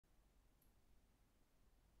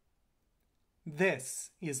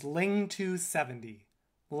This is LING 270,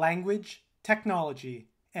 Language, Technology,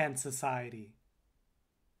 and Society.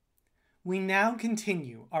 We now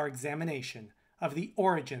continue our examination of the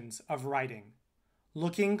origins of writing,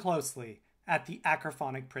 looking closely at the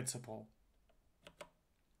acrophonic principle.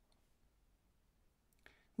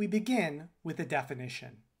 We begin with a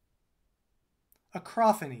definition.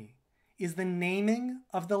 Acrophony is the naming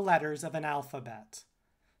of the letters of an alphabet,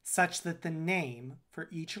 such that the name for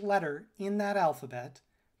each letter in that alphabet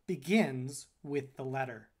begins with the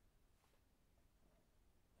letter.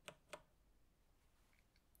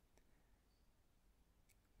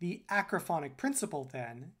 The acrophonic principle,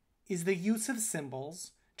 then, is the use of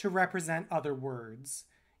symbols to represent other words,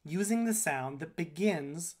 using the sound that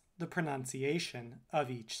begins the pronunciation of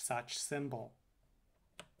each such symbol.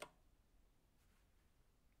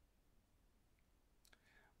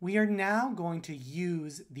 We are now going to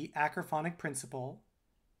use the acrophonic principle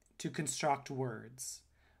to construct words,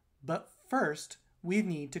 but first we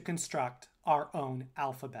need to construct our own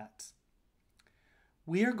alphabet.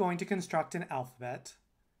 We are going to construct an alphabet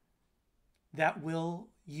that will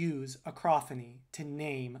use acrophony to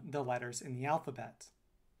name the letters in the alphabet.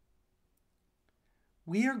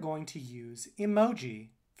 We are going to use emoji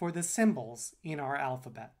for the symbols in our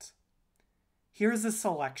alphabet. Here's a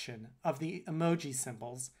selection of the emoji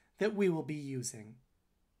symbols that we will be using.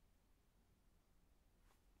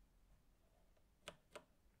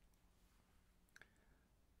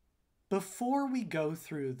 Before we go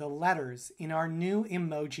through the letters in our new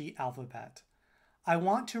emoji alphabet, I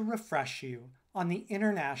want to refresh you on the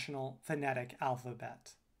International Phonetic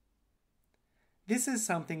Alphabet. This is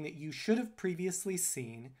something that you should have previously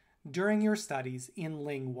seen during your studies in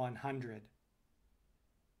LING 100.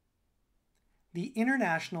 The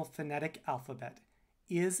International Phonetic Alphabet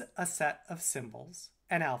is a set of symbols,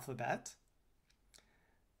 an alphabet,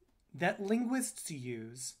 that linguists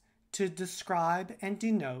use to describe and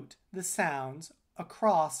denote the sounds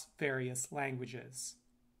across various languages.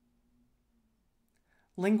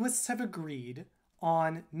 Linguists have agreed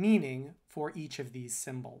on meaning for each of these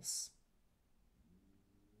symbols.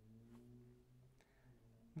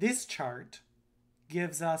 This chart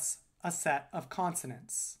gives us a set of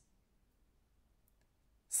consonants.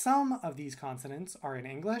 Some of these consonants are in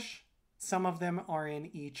English, some of them are in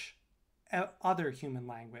each other human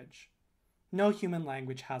language. No human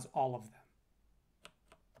language has all of them.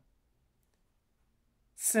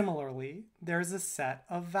 Similarly, there's a set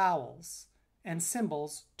of vowels and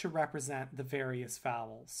symbols to represent the various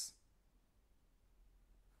vowels.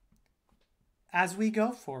 As we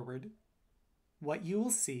go forward, what you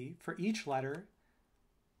will see for each letter,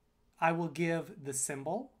 I will give the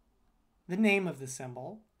symbol, the name of the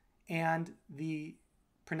symbol, and the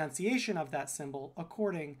pronunciation of that symbol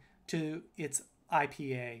according to its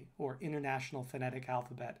IPA, or International Phonetic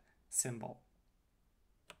Alphabet, symbol.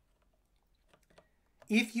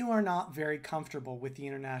 If you are not very comfortable with the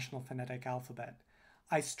International Phonetic Alphabet,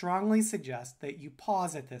 I strongly suggest that you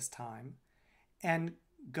pause at this time and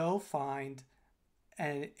go find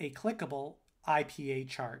a clickable IPA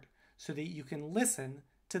chart so that you can listen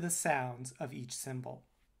to the sounds of each symbol.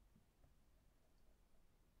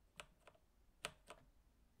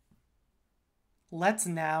 Let's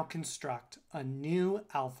now construct a new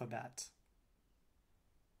alphabet.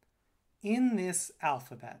 In this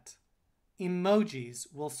alphabet,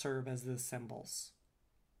 emojis will serve as the symbols.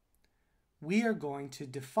 We are going to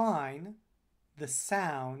define the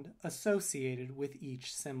sound associated with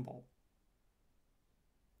each symbol.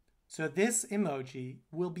 So this emoji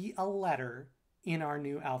will be a letter in our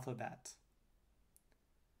new alphabet.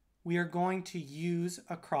 We are going to use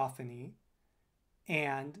acrophony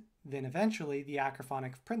and then eventually the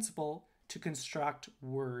acrophonic principle to construct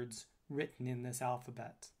words written in this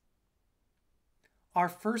alphabet. Our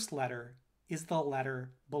first letter is the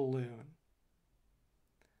letter balloon.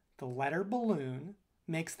 The letter balloon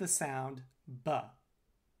makes the sound B.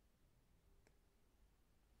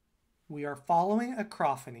 We are following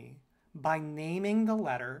acrophony by naming the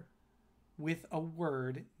letter with a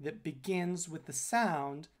word that begins with the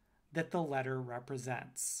sound that the letter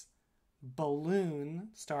represents. Balloon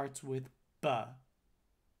starts with B.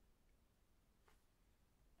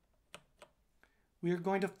 We are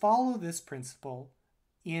going to follow this principle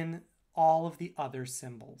in all of the other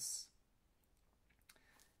symbols.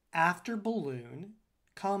 After balloon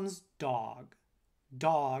comes dog.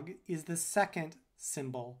 Dog is the second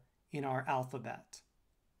symbol in our alphabet.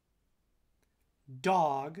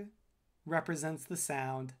 Dog represents the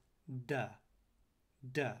sound D.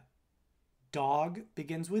 D. Dog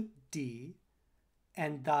begins with D,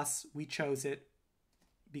 and thus we chose it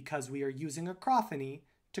because we are using acrophony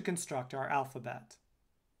to construct our alphabet.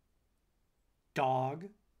 Dog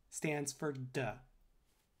stands for D.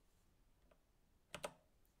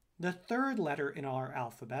 The third letter in our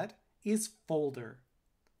alphabet is folder.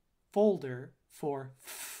 Folder for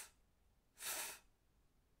f,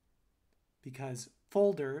 because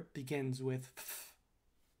folder begins with f.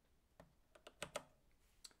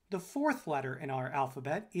 The fourth letter in our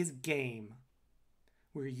alphabet is game.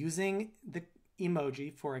 We're using the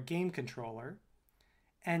emoji for a game controller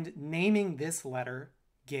and naming this letter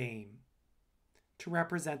game to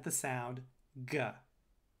represent the sound g,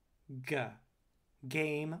 g,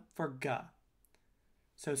 game for g.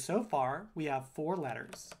 So far we have 4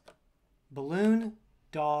 letters: balloon,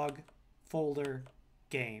 dog, folder,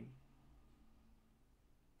 game.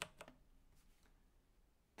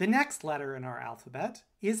 The next letter in our alphabet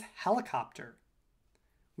is helicopter.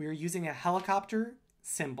 We are using a helicopter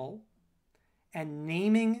symbol and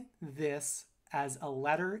naming this as a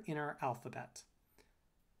letter in our alphabet.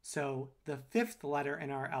 So the 5th letter in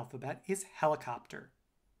our alphabet is helicopter.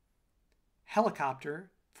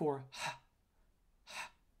 Helicopter for h, h.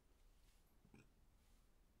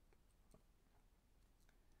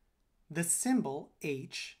 The symbol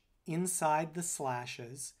H inside the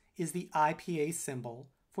slashes is the IPA symbol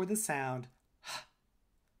for the sound h,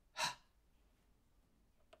 h.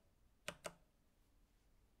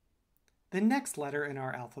 The next letter in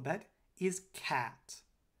our alphabet is cat.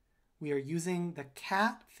 We are using the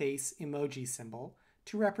cat face emoji symbol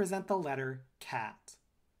to represent the letter cat,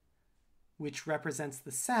 which represents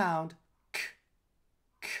the sound k,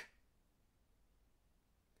 k.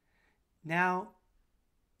 Now,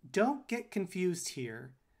 don't get confused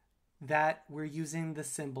here that we're using the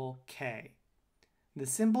symbol K. The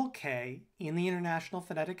symbol K in the International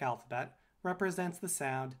Phonetic Alphabet represents the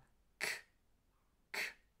sound k, k.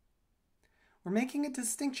 We're making a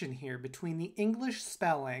distinction here between the English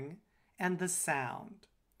spelling and the sound.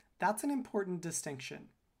 That's an important distinction.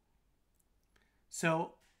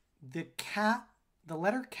 So the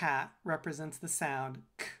letter cat represents the sound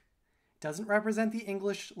k. It doesn't represent the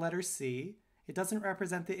English letter C. It doesn't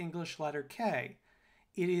represent the English letter K.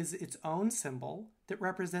 It is its own symbol that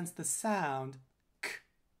represents the sound k.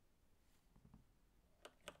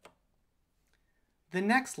 The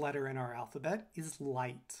next letter in our alphabet is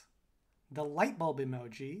light. The light bulb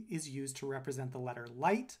emoji is used to represent the letter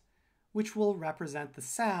light, which will represent the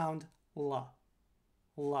sound L.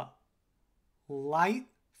 L. Light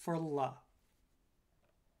for L.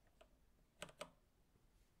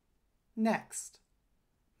 Next,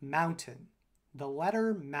 mountain. The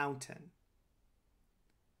letter mountain.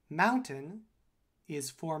 Mountain is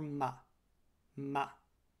for M. M.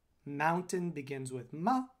 Mountain begins with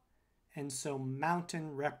M, and so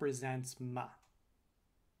mountain represents M.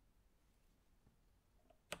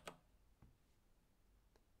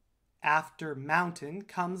 After mountain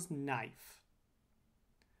comes knife.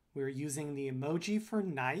 We're using the emoji for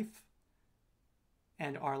knife,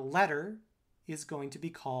 and our letter is going to be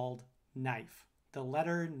called knife. The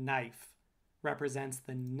letter knife represents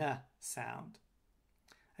the N sound.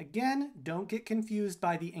 Again, don't get confused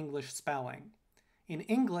by the English spelling. In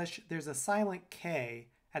English, there's a silent K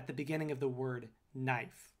at the beginning of the word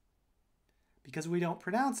knife. Because we don't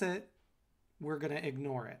pronounce it, we're going to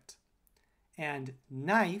ignore it. And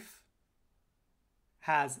knife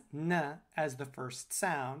has N as the first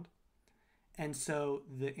sound, and so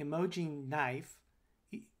the emoji knife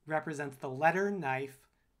represents the letter knife,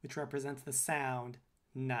 which represents the sound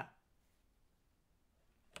N.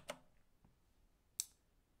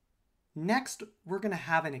 Next, we're going to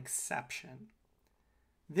have an exception.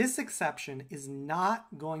 This exception is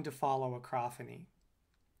not going to follow acrophony.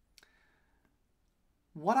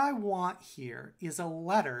 What I want here is a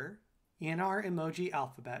letter in our emoji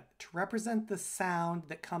alphabet to represent the sound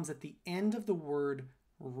that comes at the end of the word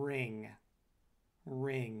ring.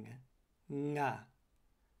 Ring. Ng.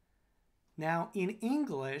 Now, in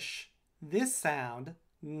English, this sound,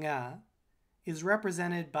 ng, is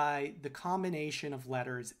represented by the combination of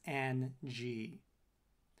letters N, G.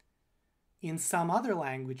 In some other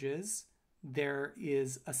languages, there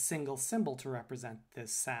is a single symbol to represent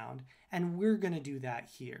this sound, and we're going to do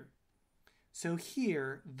that here. So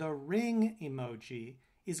here, the ring emoji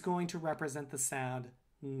is going to represent the sound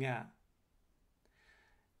ng.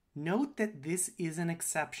 Note that this is an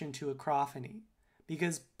exception to acrophony,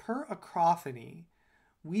 because per acrophony,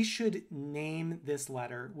 we should name this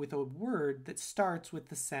letter with a word that starts with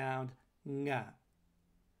the sound ng.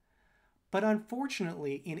 But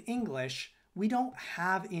unfortunately, in English, we don't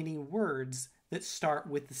have any words that start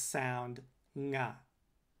with the sound ng.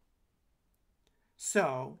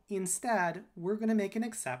 So instead, we're going to make an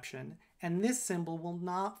exception, and this symbol will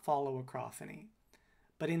not follow acrophony.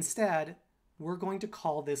 But instead, we're going to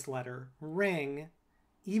call this letter ring,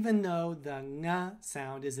 even though the ng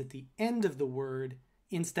sound is at the end of the word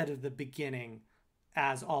instead of the beginning,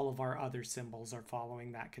 as all of our other symbols are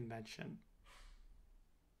following that convention.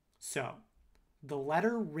 So, the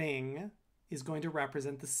letter ring is going to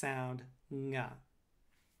represent the sound ng.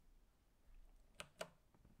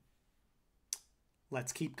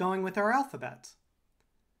 Let's keep going with our alphabet.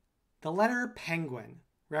 The letter penguin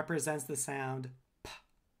represents the sound p,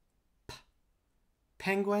 p.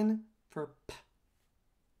 Penguin for p.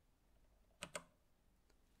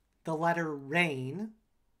 The letter rain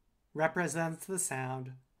represents the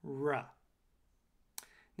sound r.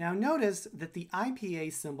 Now notice that the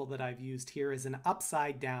IPA symbol that I've used here is an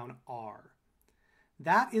upside down R.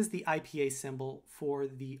 That is the IPA symbol for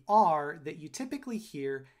the R that you typically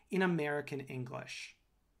hear in American English.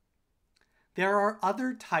 There are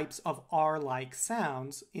other types of R-like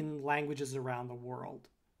sounds in languages around the world.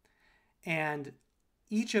 And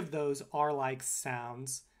each of those R-like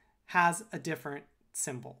sounds has a different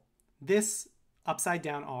symbol. This upside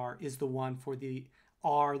down R is the one for the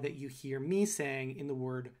R that you hear me saying in the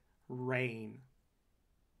word rain.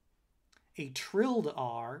 A trilled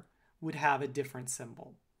R would have a different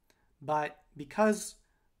symbol. But because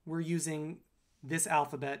we're using this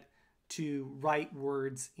alphabet to write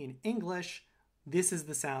words in English, this is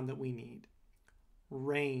the sound that we need.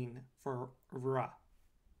 Rain for r.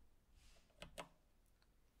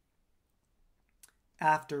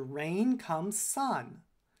 After rain comes sun.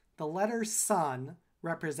 The letter sun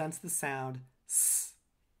represents the sound s.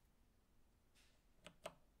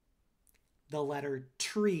 The letter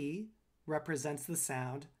tree represents the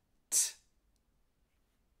sound t.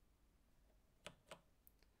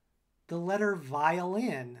 The letter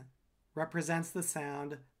violin represents the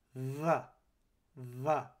sound v. V.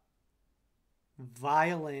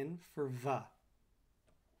 Violin for v.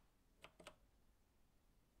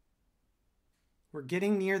 We're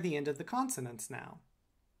getting near the end of the consonants now.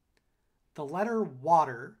 The letter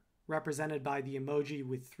water, represented by the emoji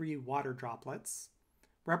with 3 water droplets,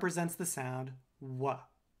 represents the sound w.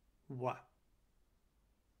 W.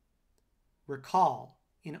 Recall,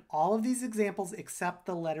 in all of these examples except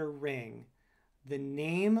the letter ring, the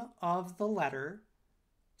name of the letter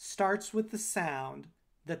starts with the sound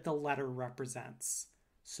that the letter represents.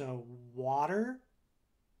 So water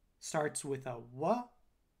starts with a w,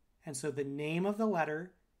 and so the name of the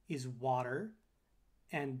letter is water,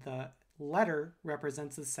 and the letter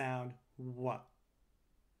represents the sound w.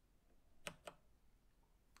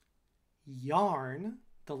 Yarn,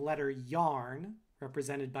 the letter yarn,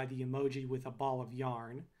 represented by the emoji with a ball of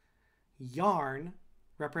yarn. Yarn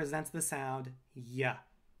represents the sound y.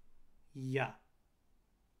 Y.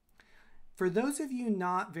 For those of you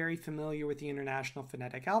not very familiar with the International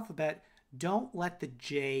Phonetic Alphabet, don't let the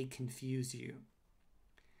J confuse you.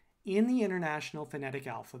 In the International Phonetic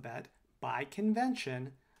Alphabet, by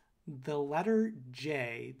convention, the letter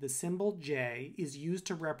J, the symbol J, is used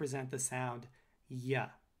to represent the sound y.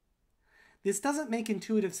 This doesn't make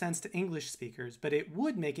intuitive sense to English speakers, but it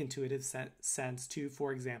would make intuitive sense to,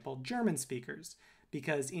 for example, German speakers,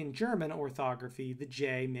 because in German orthography, the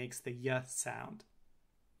J makes the y sound.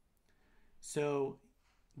 So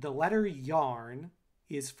the letter yarn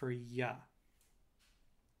is for y.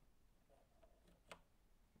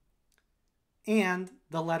 And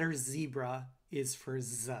the letter zebra is for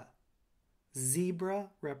z. Zebra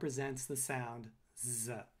represents the sound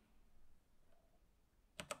z.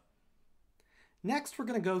 Next, we're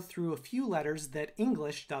going to go through a few letters that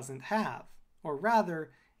English doesn't have, or rather,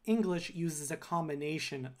 English uses a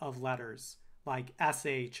combination of letters like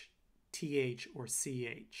sh, th, or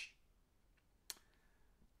ch.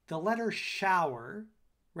 The letter shower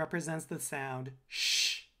represents the sound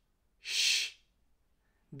sh, sh.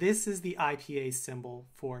 This is the IPA symbol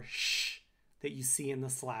for sh that you see in the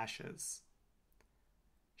slashes.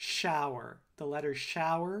 Shower. The letter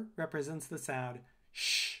shower represents the sound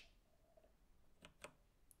sh.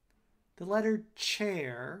 The letter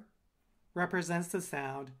chair represents the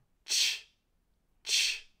sound ch,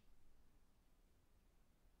 ch.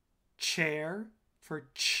 Chair for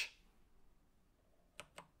ch.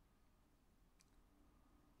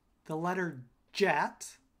 The letter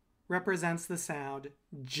jet represents the sound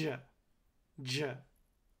j, j.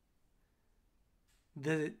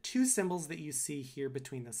 The 2 symbols that you see here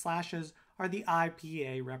between the slashes are the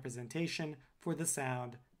IPA representation for the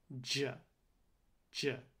sound j,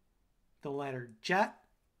 j. The letter jet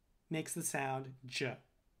makes the sound j.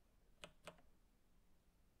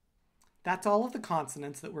 That's all of the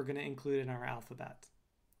consonants that we're going to include in our alphabet.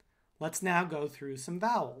 Let's now go through some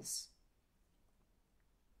vowels.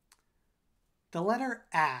 The letter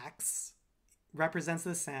X represents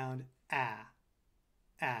the sound A.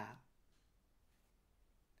 A.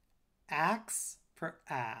 Ax for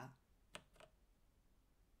A.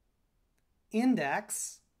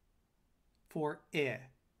 Index for I.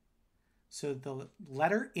 So the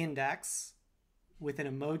letter index with an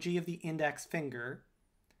emoji of the index finger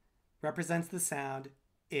represents the sound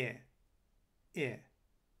I. I.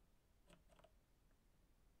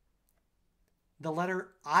 The letter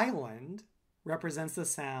island represents the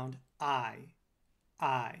sound I.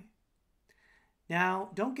 I. Now,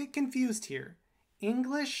 don't get confused here.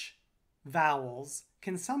 English vowels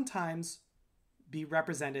can sometimes be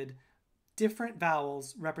represented, different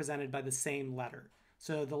vowels represented by the same letter.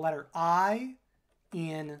 So the letter I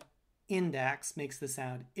in index makes the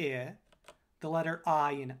sound I. The letter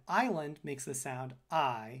I in island makes the sound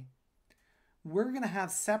I. We're going to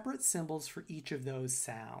have separate symbols for each of those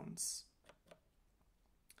sounds.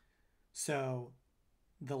 So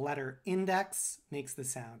the letter index makes the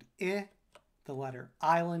sound I. The letter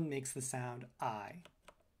island makes the sound I.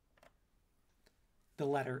 The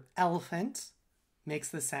letter elephant makes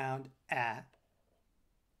the sound A.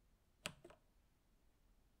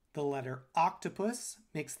 The letter octopus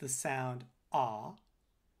makes the sound A,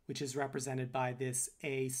 which is represented by this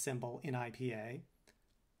A symbol in IPA.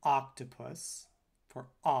 Octopus for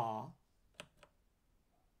A.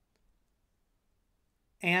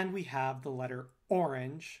 And we have the letter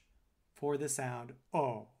orange for the sound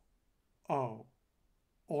O. O.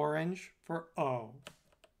 Orange for O.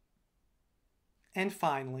 And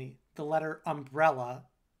finally, the letter umbrella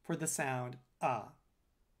for the sound A.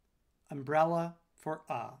 Umbrella for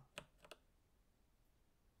A.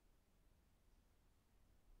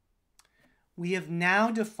 We have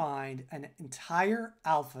now defined an entire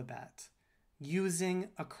alphabet using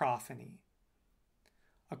acrophony.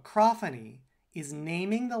 Acrophony is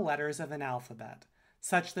naming the letters of an alphabet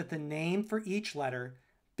such that the name for each letter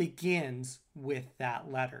begins with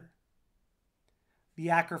that letter. The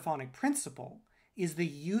acrophonic principle is the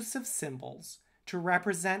use of symbols to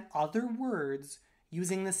represent other words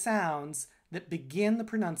using the sounds that begin the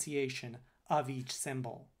pronunciation of each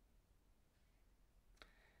symbol.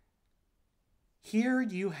 Here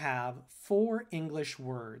you have 4 English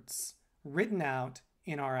words written out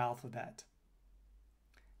in our alphabet.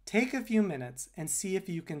 Take a few minutes and see if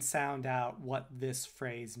you can sound out what this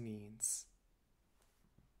phrase means.